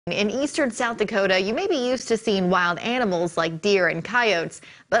In eastern South Dakota, you may be used to seeing wild animals like deer and coyotes,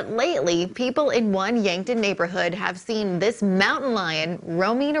 but lately, people in one Yankton neighborhood have seen this mountain lion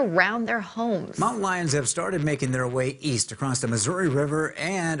roaming around their homes. Mountain lions have started making their way east across the Missouri River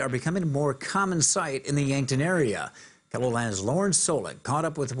and are becoming a more common sight in the Yankton area. KELOLAND's Lauren Solik caught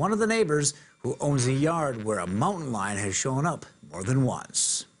up with one of the neighbors who owns a yard where a mountain lion has shown up more than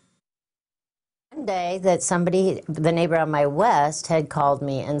once. One day that somebody, the neighbor on my west, had called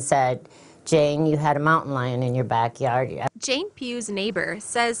me and said, "Jane, you had a mountain lion in your backyard." Jane Pugh's neighbor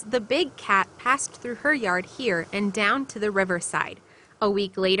says the big cat passed through her yard here and down to the riverside. A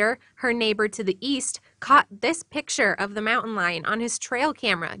week later, her neighbor to the east caught this picture of the mountain lion on his trail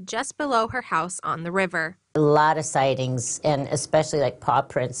camera just below her house on the river. A lot of sightings, and especially like paw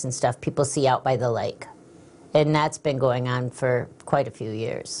prints and stuff, people see out by the lake. And that's been going on for quite a few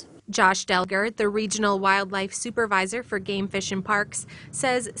years. Josh Delger, the regional wildlife supervisor for Game Fish and Parks,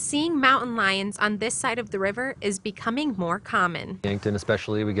 says seeing mountain lions on this side of the river is becoming more common. Yankton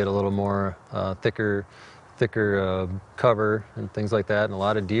especially, we get a little more thicker cover and things like that, and a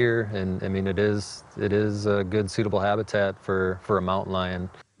lot of deer, and I mean it is a good suitable habitat for a mountain lion.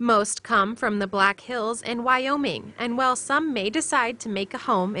 Most come from the Black Hills and Wyoming, and while some may decide to make a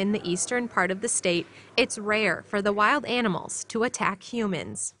home in the eastern part of the state, it's rare for the wild animals to attack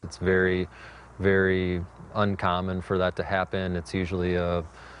humans. It's very, very uncommon for that to happen. It's usually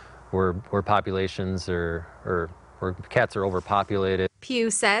where populations or where cats are overpopulated. Pugh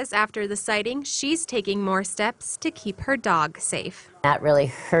says after the sighting, she's taking more steps to keep her dog safe. Not really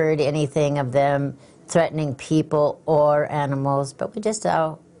heard anything of them threatening people or animals, but we just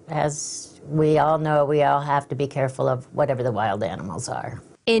as we all know, we all have to be careful of whatever the wild animals are.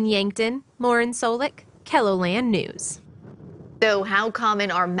 In Yankton, Lauren Solik, KELOLAND News. So how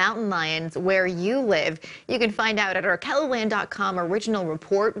common are mountain lions where you live? You can find out at our KELOLAND.com original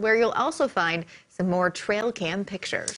report, where you'll also find some more trail cam pictures.